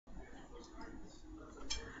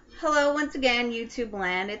Hello once again, YouTube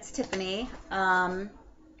land. It's Tiffany.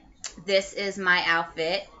 This is my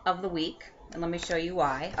outfit of the week, and let me show you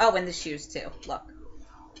why. Oh, and the shoes too. Look,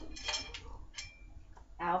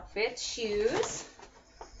 outfit, shoes.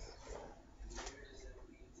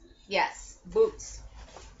 Yes, boots,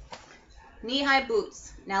 knee-high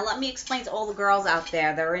boots. Now let me explain to all the girls out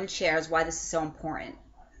there that are in chairs why this is so important.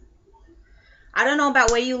 I don't know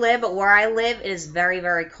about where you live, but where I live, it is very,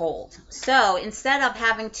 very cold. So instead of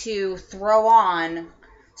having to throw on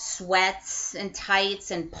sweats and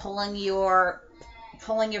tights and pulling your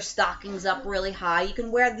stockings up really high, you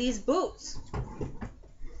can wear these boots.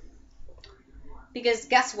 Because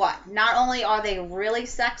guess what? Not only are they really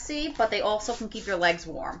sexy, but they also can keep your legs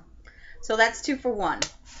warm. So that's 2 for 1.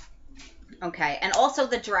 Okay, and also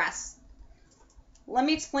the dress. Let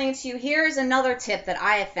me explain to you. Here's another tip that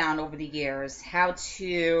I have found over the years, how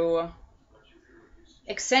to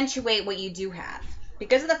accentuate what you do have.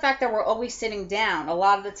 Because of the fact that we're always sitting down, a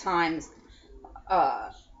lot of the times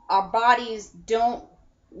our bodies don't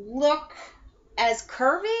look as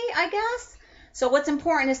curvy, I guess. So what's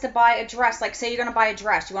important is to buy a dress. Like say you're going to buy a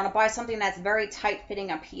dress. You want to buy something that's very tight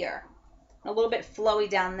fitting up here, a little bit flowy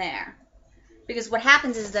down there. Because what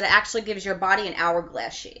happens is that it actually gives your body an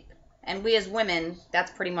hourglass shape. And we as women, that's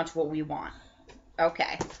pretty much what we want.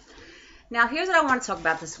 Okay. Now here's what I want to talk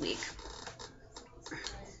about this week.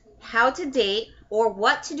 How to date, or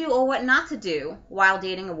what to do or what not to do while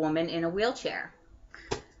dating a woman in a wheelchair.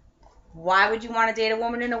 Why would you want to date a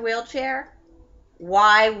woman in a wheelchair?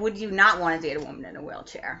 Why would you not want to date a woman in a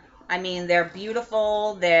wheelchair? I mean, they're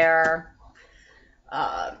beautiful. They're,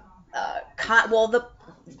 the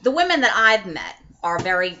women that I've met are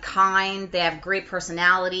very kind. They have great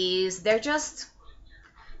personalities. They're just,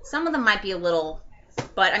 some of them might be a little,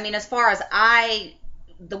 but I mean, as far as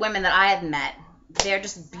the women that I have met, they're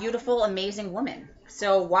just beautiful, amazing women.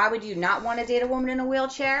 So why would you not want to date a woman in a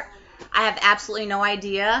wheelchair? I have absolutely no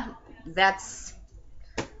idea.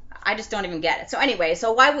 I just don't even get it. So anyway,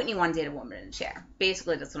 so why wouldn't you want to date a woman in a chair?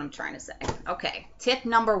 Basically, that's what I'm trying to say. Okay, tip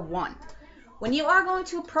number 1. When you are going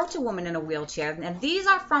to approach a woman in a wheelchair, and these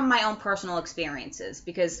are from my own personal experiences,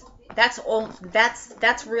 because that's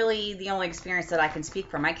really the only experience that I can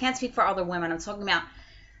speak from. I can't speak for other women. I'm talking about,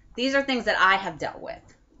 these are things that I have dealt with.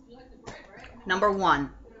 Number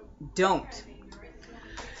 1, don't.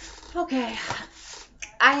 Okay,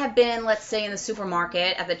 I have been, let's say, in the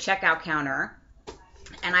supermarket at the checkout counter,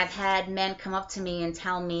 and I've had men come up to me and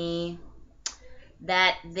tell me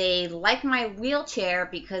that they like my wheelchair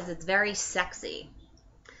because it's very sexy.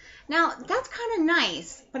 Now, that's kind of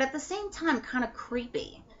nice, but at the same time, kind of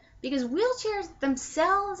creepy. Because wheelchairs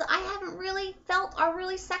themselves, I haven't really felt are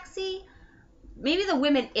really sexy. Maybe the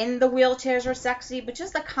women in the wheelchairs are sexy, but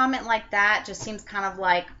just a comment like that just seems kind of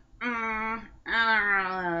like, I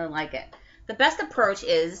don't really like it. The best approach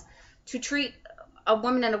is to treat a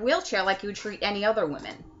woman in a wheelchair like you would treat any other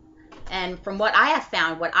woman. And from what I have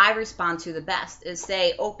found, what I respond to the best is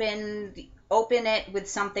say, open it with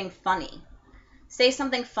something funny. Say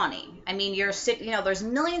something funny. I mean, there's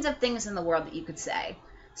millions of things in the world that you could say.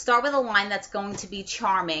 Start with a line that's going to be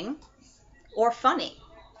charming or funny.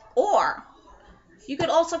 Or you could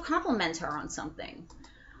also compliment her on something.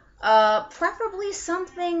 Preferably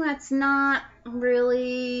something that's not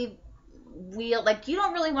really like you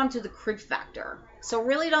don't really want to do the creep factor. So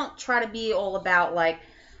really don't try to be all about like,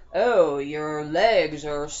 oh, your legs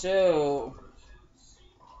are so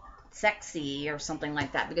sexy or something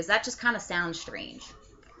like that, because that just kind of sounds strange.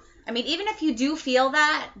 I mean, even if you do feel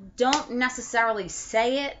that, don't necessarily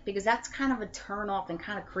say it, because that's kind of a turn off and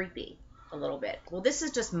kind of creepy a little bit. Well, this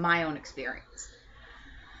is just my own experience.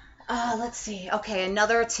 Let's see. Okay,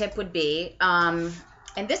 another tip would be, and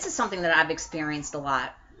this is something that I've experienced a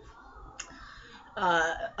lot.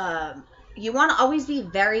 You want to always be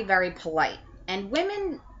very, very polite. And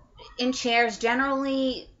women in chairs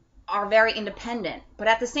generally are very independent, but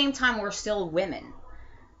at the same time, we're still women.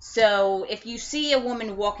 So if you see a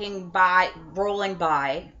woman rolling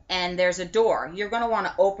by, and there's a door, you're going to want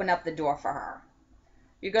to open up the door for her.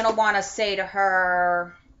 You're going to want to say to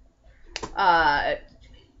her,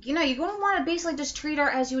 you're going to want to basically just treat her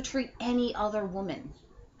as you would treat any other woman.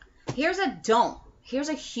 Here's a don't. Here's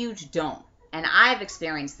a huge don't. And I've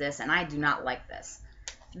experienced this, and I do not like this.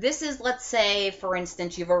 This is, let's say, for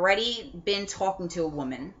instance, you've already been talking to a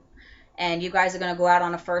woman, and you guys are going to go out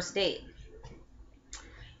on a first date.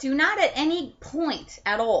 Do not at any point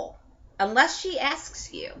at all, unless she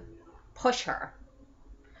asks you, push her.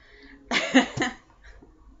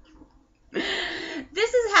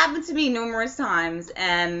 This has happened to me numerous times,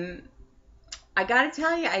 and I gotta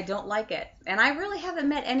tell you, I don't like it. And I really haven't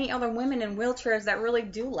met any other women in wheelchairs that really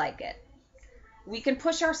do like it. We can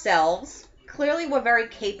push ourselves. Clearly, we're very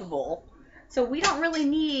capable. So we don't really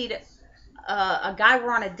need a guy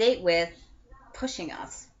we're on a date with pushing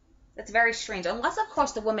us. That's very strange. Unless, of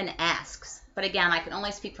course, the woman asks. But again, I can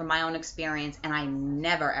only speak from my own experience, and I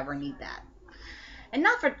never, ever need that. And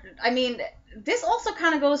not for, I mean, this also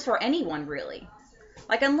kind of goes for anyone, really.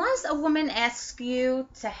 Like, unless a woman asks you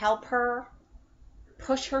to help her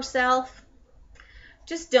push herself,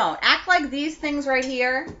 just don't. Act like these things right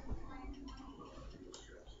here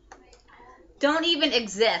don't even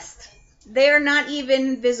exist. They're not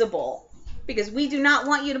even visible because we do not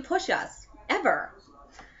want you to push us, ever.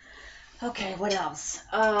 Okay, what else?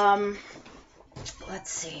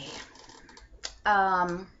 Let's see.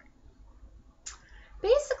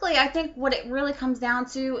 Basically, I think what it really comes down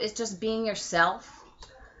to is just being yourself.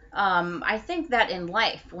 I think that in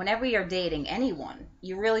life, whenever you're dating anyone,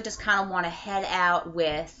 you really just kind of want to head out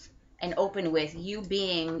with and open with you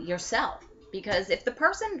being yourself. Because if the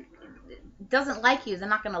person doesn't like you, they're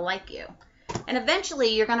not going to like you. And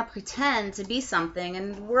eventually you're going to pretend to be something,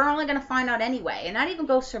 and we're only going to find out anyway. And that even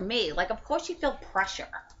goes for me. Like, of course you feel pressure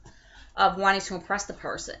of wanting to impress the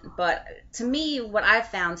person. But to me, what I've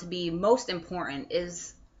found to be most important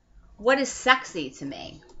is what is sexy to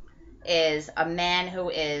me is a man who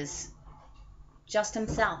is just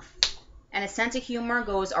himself. And a sense of humor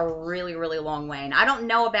goes a really, really long way. And I don't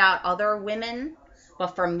know about other women,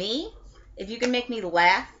 but for me, if you can make me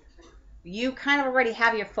laugh, you kind of already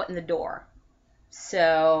have your foot in the door.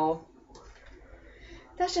 So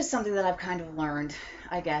that's just something that I've kind of learned,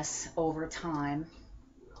 I guess, over time.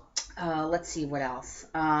 Let's see what else.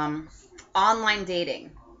 Online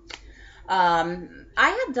dating.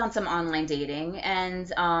 I have done some online dating,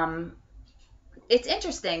 and it's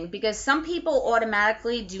interesting because some people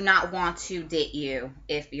automatically do not want to date you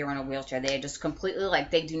if you're in a wheelchair. They are just completely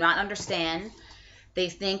like, they do not understand. They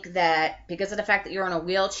think that because of the fact that you're in a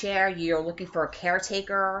wheelchair, you're looking for a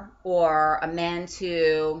caretaker or a man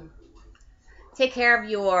to take care of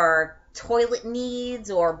your toilet needs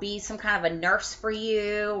or be some kind of a nurse for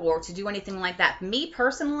you or to do anything like that. Me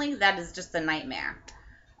personally, that is just a nightmare.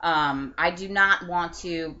 I do not want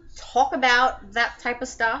to talk about that type of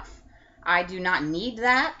stuff. I do not need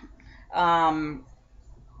that.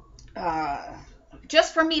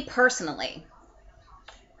 Just for me personally.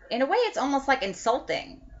 In a way, it's almost like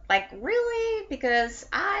insulting. Like, really? Because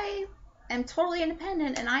I am totally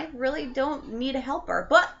independent and I really don't need a helper.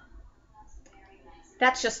 But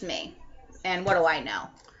that's just me. And what do I know?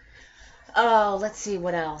 Oh, let's see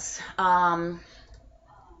what else. The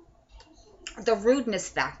rudeness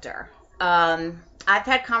factor. I've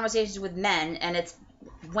had conversations with men and it's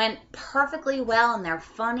went perfectly well and they're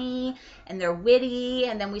funny and they're witty,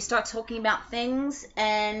 and then we start talking about things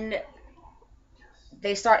and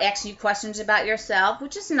they start asking you questions about yourself,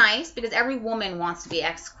 which is nice because every woman wants to be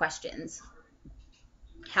asked questions.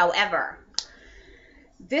 However,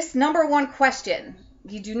 this number one question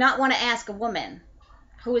you do not want to ask a woman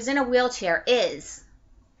who is in a wheelchair is,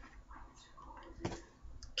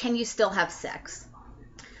 can you still have sex?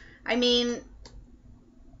 I mean,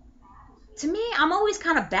 to me, I'm always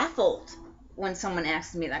kind of baffled when someone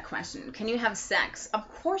asks me that question. Can you have sex? Of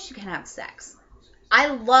course you can have sex. I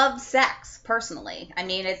love sex, personally. I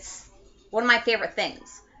mean, it's one of my favorite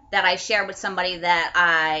things that I share with somebody that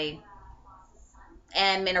I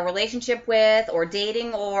am in a relationship with or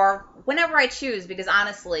dating or whenever I choose, because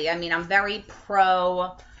honestly, I mean, I'm very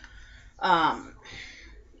pro,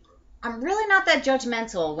 I'm really not that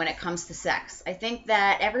judgmental when it comes to sex. I think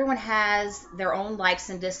that everyone has their own likes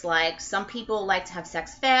and dislikes. Some people like to have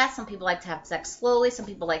sex fast. Some people like to have sex slowly. Some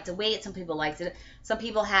people like to wait. Some people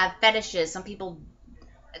have fetishes.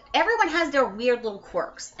 Everyone has their weird little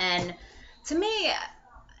quirks. And to me,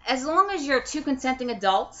 as long as you're two consenting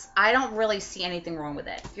adults, I don't really see anything wrong with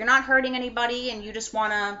it. If you're not hurting anybody and you just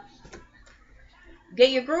want to get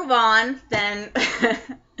your groove on, then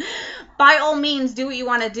by all means, do what you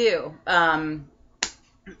want to do.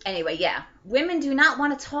 Anyway, yeah. Women do not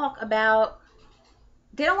want to talk about,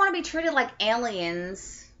 they don't want to be treated like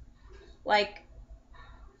aliens. Like,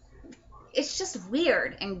 it's just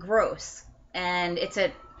weird and gross. And it's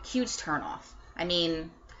a huge turnoff. I mean,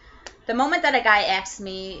 the moment that a guy asks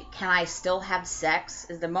me, can I still have sex,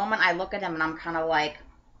 is the moment I look at him and I'm kind of like,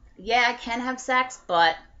 yeah, I can have sex,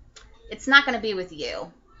 but it's not going to be with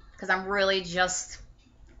you. Because I'm really just,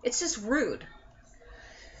 it's just rude.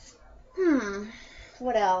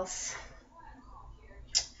 What else?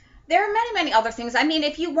 There are many, many other things. I mean,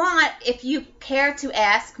 if you care to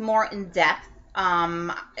ask more in depth,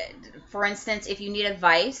 for instance, if you need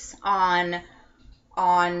advice on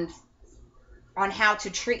on how to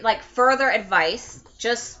treat, like further advice,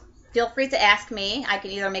 just feel free to ask me. I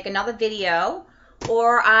can either make another video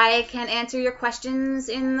or I can answer your questions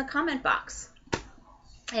in the comment box.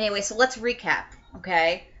 Anyway, so let's recap,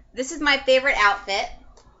 okay? This is my favorite outfit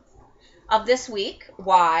of this week.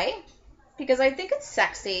 Why? Because I think it's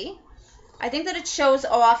sexy. I think that it shows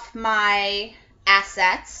off my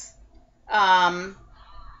assets.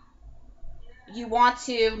 You want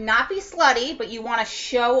to not be slutty, but you want to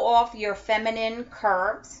show off your feminine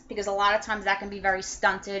curves, because a lot of times that can be very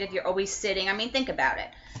stunted if you're always sitting. I mean, think about it.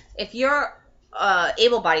 If you're an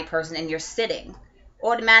able-bodied person and you're sitting,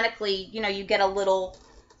 automatically, you know, you get a little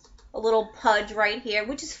pudge right here,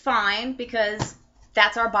 which is fine because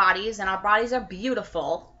that's our bodies and our bodies are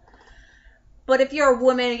beautiful. But if you're a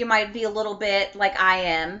woman, you might be a little bit like I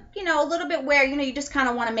am, you know, a little bit where, you know, you just kind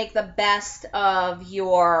of want to make the best of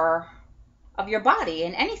your body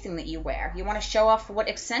in anything that you wear. You want to show off what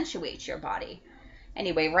accentuates your body.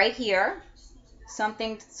 Anyway, right here,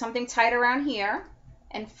 something tight around here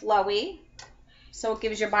and flowy, so it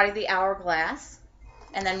gives your body the hourglass.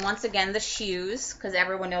 And then once again, the shoes, because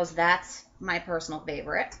everyone knows that's my personal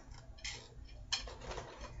favorite.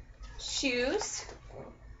 Shoes.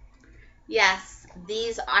 Yes,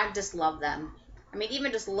 these, I just love them. I mean,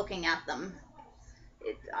 even just looking at them,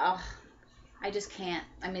 I just can't.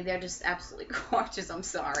 I mean, they're just absolutely gorgeous. I'm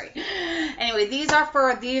sorry. Anyway, these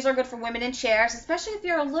are good for women in chairs, especially if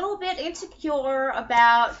you're a little bit insecure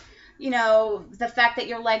about, you know, the fact that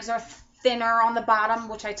your legs are thinner on the bottom,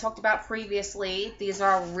 which I talked about previously. These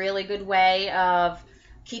are a really good way of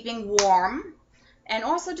keeping warm and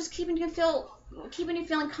also just keeping you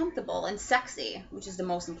feeling comfortable and sexy, which is the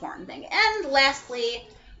most important thing. And lastly,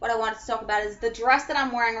 what I wanted to talk about is the dress that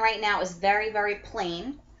I'm wearing right now is very, very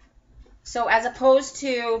plain. So as opposed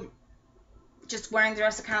to just wearing the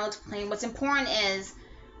dress that kind of looks plain, what's important is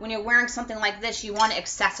when you're wearing something like this, you want to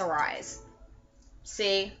accessorize.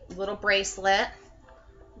 See, little bracelet,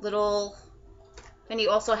 then you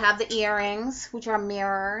also have the earrings, which are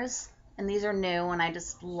mirrors, and these are new, and I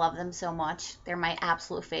just love them so much. They're my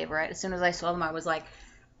absolute favorite. As soon as I saw them, I was like,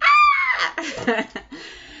 ah!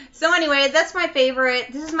 So anyway, that's my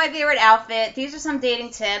favorite. This is my favorite outfit. These are some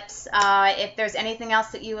dating tips. If there's anything else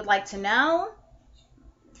that you would like to know,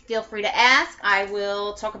 feel free to ask. I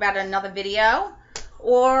will talk about it in another video.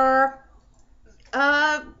 Or,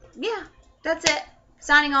 yeah, that's it.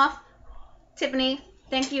 Signing off. Tiffany,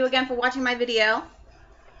 thank you again for watching my video.